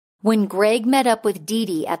day. When Greg met up with Dee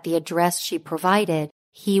Dee at the address she provided,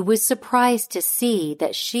 he was surprised to see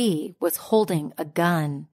that she was holding a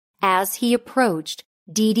gun. As he approached,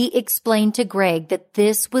 Dee Dee explained to Greg that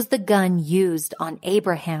this was the gun used on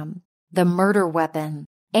Abraham, the murder weapon,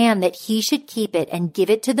 and that he should keep it and give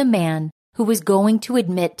it to the man who was going to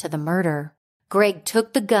admit to the murder. Greg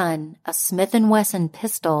took the gun, a Smith & Wesson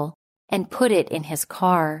pistol, and put it in his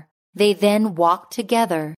car. They then walked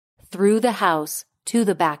together through the house to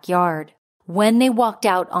the backyard. When they walked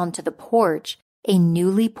out onto the porch, a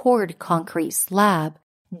newly poured concrete slab,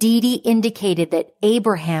 Dee Dee indicated that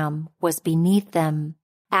Abraham was beneath them.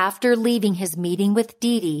 After leaving his meeting with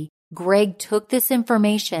Dee Dee, Greg took this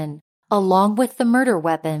information, along with the murder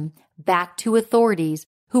weapon, back to authorities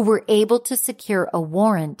who were able to secure a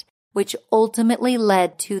warrant, which ultimately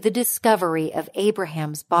led to the discovery of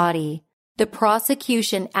Abraham's body. The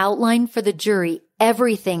prosecution outlined for the jury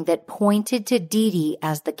everything that pointed to Dee Dee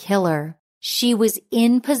as the killer. She was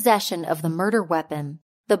in possession of the murder weapon.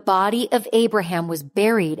 The body of Abraham was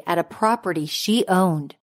buried at a property she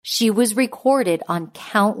owned. She was recorded on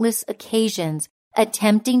countless occasions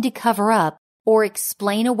attempting to cover up or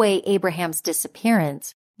explain away Abraham's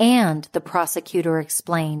disappearance, and the prosecutor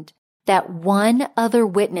explained that one other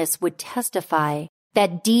witness would testify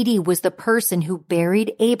that Dee Dee was the person who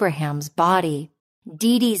buried Abraham's body.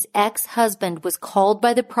 Dee Dee's ex-husband was called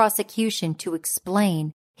by the prosecution to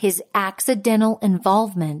explain his accidental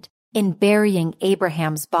involvement in burying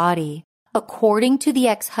Abraham's body. According to the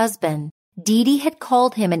ex-husband, Dee Dee had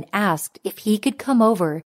called him and asked if he could come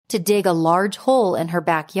over to dig a large hole in her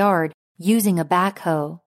backyard using a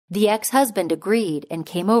backhoe. The ex-husband agreed and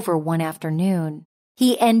came over one afternoon.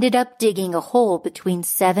 He ended up digging a hole between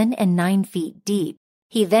 7 and 9 feet deep.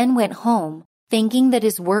 He then went home, thinking that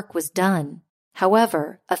his work was done.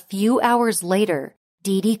 However, a few hours later,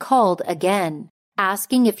 Dee Dee called again,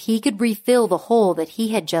 asking if he could refill the hole that he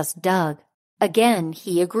had just dug. Again,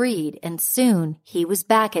 he agreed, and soon he was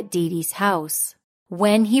back at Dee Dee's house.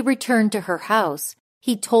 When he returned to her house,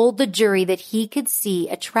 he told the jury that he could see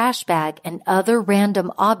a trash bag and other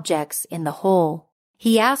random objects in the hole.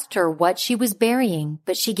 He asked her what she was burying,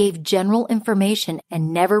 but she gave general information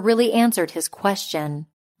and never really answered his question.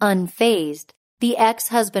 Unfazed, the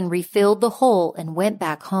ex-husband refilled the hole and went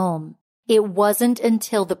back home. It wasn't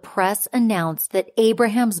until the press announced that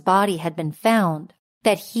Abraham's body had been found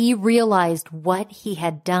that he realized what he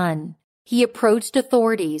had done. He approached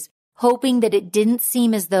authorities, hoping that it didn't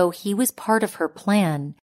seem as though he was part of her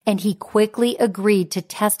plan, and he quickly agreed to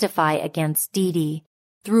testify against Dee Dee.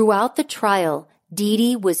 Throughout the trial, Dee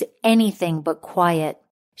Dee was anything but quiet.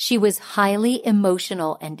 She was highly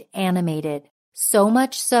emotional and animated, so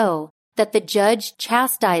much so that the judge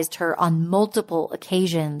chastised her on multiple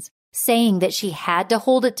occasions, saying that she had to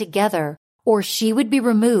hold it together or she would be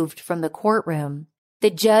removed from the courtroom. The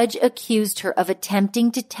judge accused her of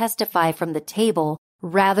attempting to testify from the table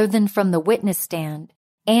rather than from the witness stand,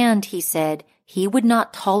 and he said he would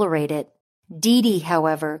not tolerate it. Dee Dee,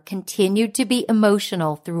 however, continued to be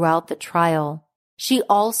emotional throughout the trial. She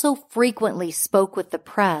also frequently spoke with the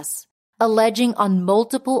press, alleging on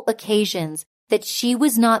multiple occasions that she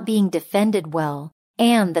was not being defended well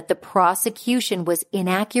and that the prosecution was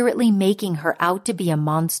inaccurately making her out to be a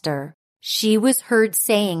monster. She was heard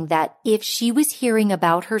saying that if she was hearing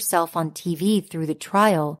about herself on TV through the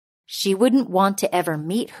trial, she wouldn't want to ever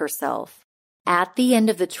meet herself. At the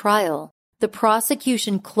end of the trial, the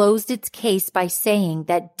prosecution closed its case by saying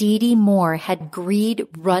that Dee Dee Moore had greed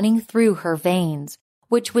running through her veins,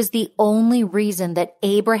 which was the only reason that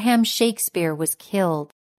Abraham Shakespeare was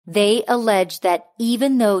killed. They alleged that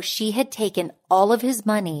even though she had taken all of his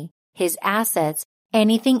money, his assets,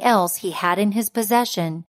 anything else he had in his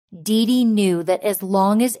possession, Dee Dee knew that as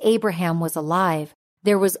long as Abraham was alive,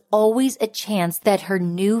 there was always a chance that her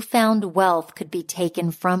newfound wealth could be taken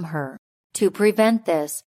from her. To prevent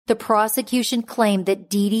this, the prosecution claimed that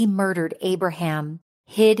Dee Dee murdered Abraham,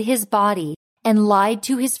 hid his body, and lied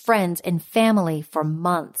to his friends and family for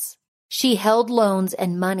months. She held loans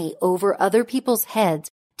and money over other people's heads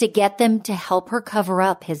to get them to help her cover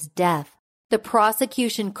up his death. The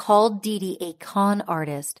prosecution called Dee Dee a con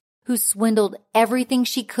artist who swindled everything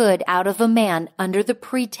she could out of a man under the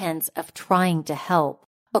pretense of trying to help.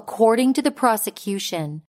 According to the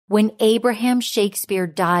prosecution, when Abraham Shakespeare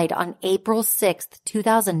died on April 6,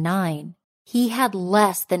 2009, he had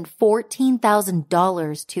less than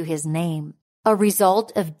 $14,000 to his name, a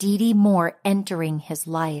result of Dee Dee Moore entering his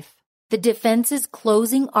life. The defense's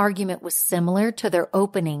closing argument was similar to their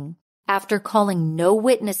opening. After calling no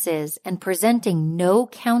witnesses and presenting no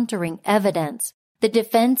countering evidence, the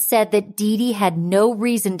defense said that Dee Dee had no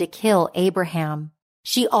reason to kill Abraham.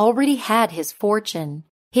 She already had his fortune.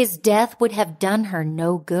 His death would have done her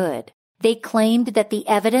no good. They claimed that the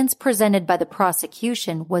evidence presented by the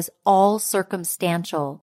prosecution was all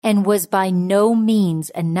circumstantial and was by no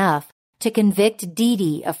means enough to convict Dee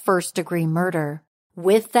Dee of first-degree murder.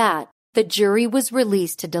 With that, the jury was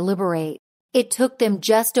released to deliberate. It took them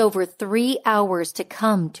just over 3 hours to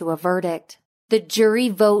come to a verdict. The jury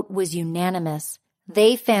vote was unanimous.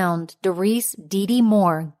 They found Doris Dee Dee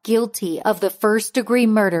Moore guilty of the first-degree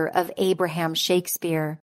murder of Abraham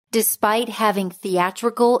Shakespeare. Despite having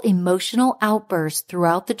theatrical emotional outbursts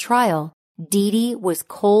throughout the trial, Dee Dee was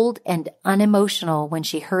cold and unemotional when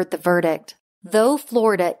she heard the verdict. Though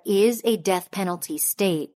Florida is a death penalty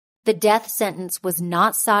state, the death sentence was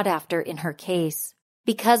not sought after in her case.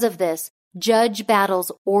 Because of this, Judge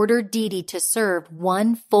Battles ordered Dee Dee to serve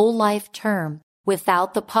 1 full life term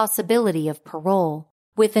without the possibility of parole,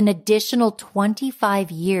 with an additional 25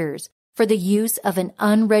 years for the use of an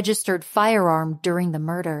unregistered firearm during the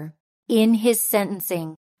murder. In his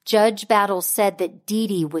sentencing, Judge Battles said that Dee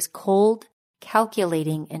Dee was cold,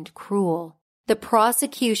 calculating, and cruel. The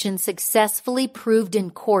prosecution successfully proved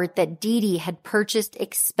in court that Dee Dee had purchased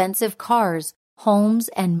expensive cars, homes,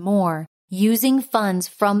 and more using funds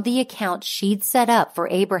from the account she'd set up for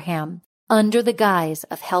Abraham under the guise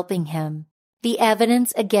of helping him. The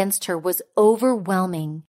evidence against her was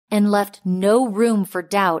overwhelming and left no room for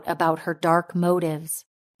doubt about her dark motives.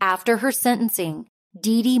 After her sentencing,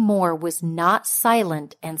 Dee Dee Moore was not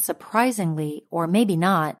silent, and surprisingly, or maybe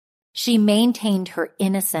not, she maintained her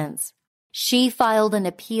innocence. She filed an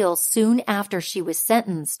appeal soon after she was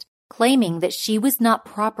sentenced, claiming that she was not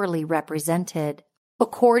properly represented.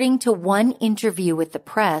 According to one interview with the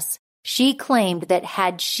press, she claimed that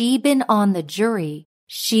had she been on the jury,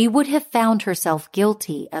 she would have found herself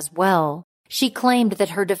guilty as well. She claimed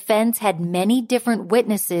that her defense had many different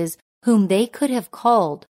witnesses whom they could have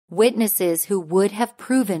called, witnesses who would have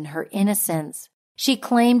proven her innocence. She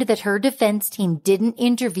claimed that her defense team didn't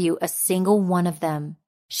interview a single one of them.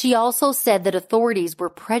 She also said that authorities were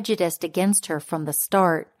prejudiced against her from the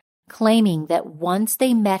start, claiming that once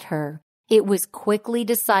they met her, it was quickly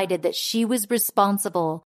decided that she was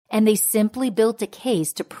responsible and they simply built a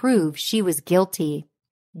case to prove she was guilty.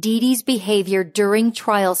 Dee Dee's behavior during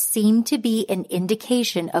trial seemed to be an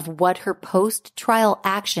indication of what her post-trial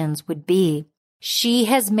actions would be. She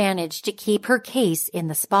has managed to keep her case in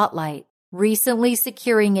the spotlight, recently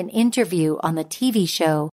securing an interview on the TV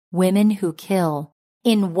show Women Who Kill.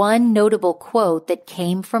 In one notable quote that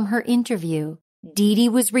came from her interview, Dee Dee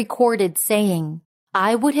was recorded saying,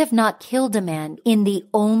 "I would have not killed a man in the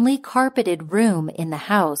only carpeted room in the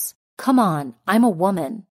house. Come on, I'm a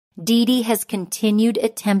woman." Dee Dee has continued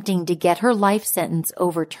attempting to get her life sentence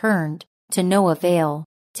overturned, to no avail.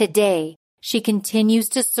 Today, she continues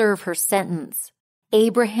to serve her sentence.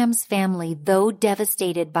 Abraham's family, though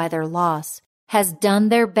devastated by their loss, has done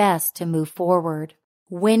their best to move forward.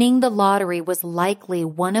 Winning the lottery was likely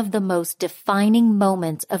one of the most defining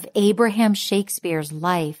moments of Abraham Shakespeare's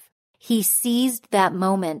life. He seized that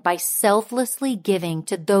moment by selflessly giving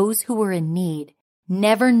to those who were in need,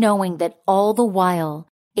 never knowing that all the while,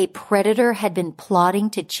 a predator had been plotting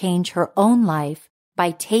to change her own life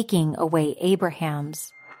by taking away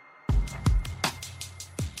Abraham's.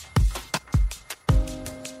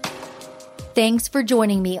 Thanks for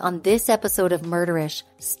joining me on this episode of Murderish.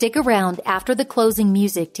 Stick around after the closing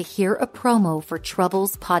music to hear a promo for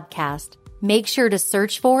Trouble's podcast. Make sure to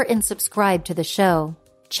search for and subscribe to the show.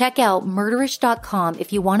 Check out murderish.com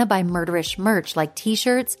if you want to buy Murderish merch like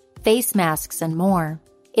t-shirts, face masks, and more.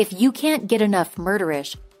 If you can't get enough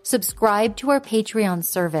Murderish, subscribe to our Patreon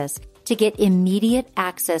service to get immediate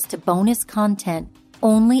access to bonus content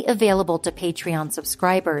only available to Patreon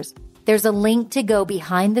subscribers. There's a link to go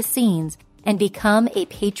behind the scenes and become a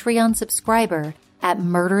Patreon subscriber at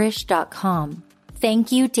murderish.com.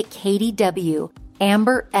 Thank you to Katie W.,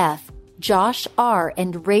 Amber F., Josh R.,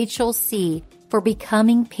 and Rachel C. for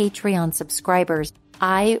becoming Patreon subscribers.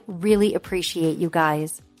 I really appreciate you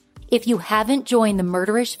guys. If you haven't joined the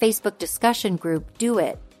Murderish Facebook discussion group, do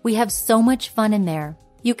it. We have so much fun in there.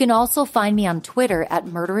 You can also find me on Twitter at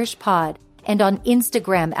MurderishPod and on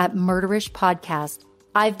Instagram at MurderishPodcast.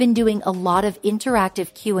 I've been doing a lot of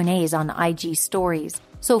interactive Q&As on IG stories,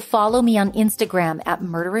 so follow me on Instagram at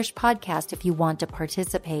MurderishPodcast if you want to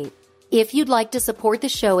participate. If you'd like to support the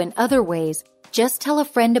show in other ways, just tell a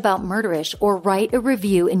friend about Murderish or write a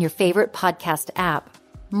review in your favorite podcast app.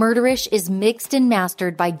 Murderish is mixed and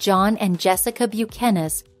mastered by John and Jessica Buchanan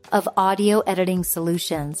of Audio Editing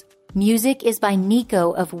Solutions. Music is by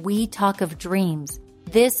Nico of We Talk of Dreams.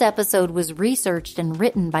 This episode was researched and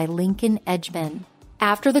written by Lincoln Edgman.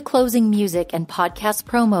 After the closing music and podcast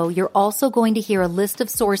promo, you're also going to hear a list of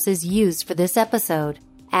sources used for this episode.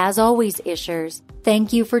 As always, Ishers,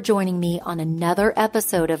 thank you for joining me on another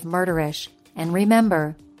episode of Murderish. And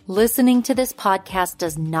remember, listening to this podcast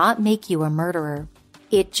does not make you a murderer.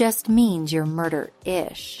 It just means you're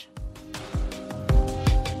murder-ish.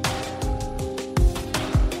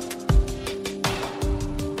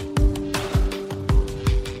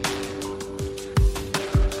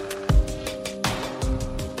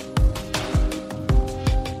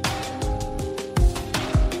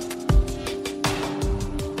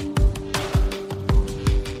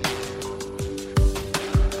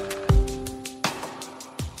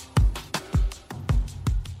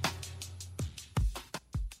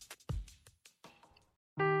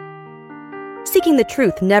 seeking the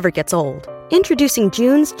truth never gets old. Introducing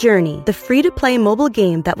June's Journey, the free-to-play mobile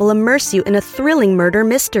game that will immerse you in a thrilling murder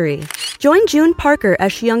mystery. Join June Parker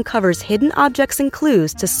as she uncovers hidden objects and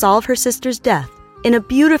clues to solve her sister's death in a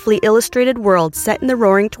beautifully illustrated world set in the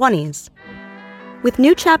Roaring '20s. With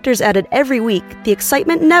new chapters added every week, the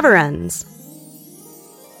excitement never ends.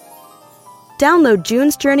 Download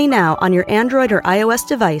June's Journey now on your Android or iOS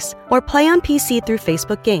device, or play on PC through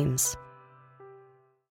Facebook Games.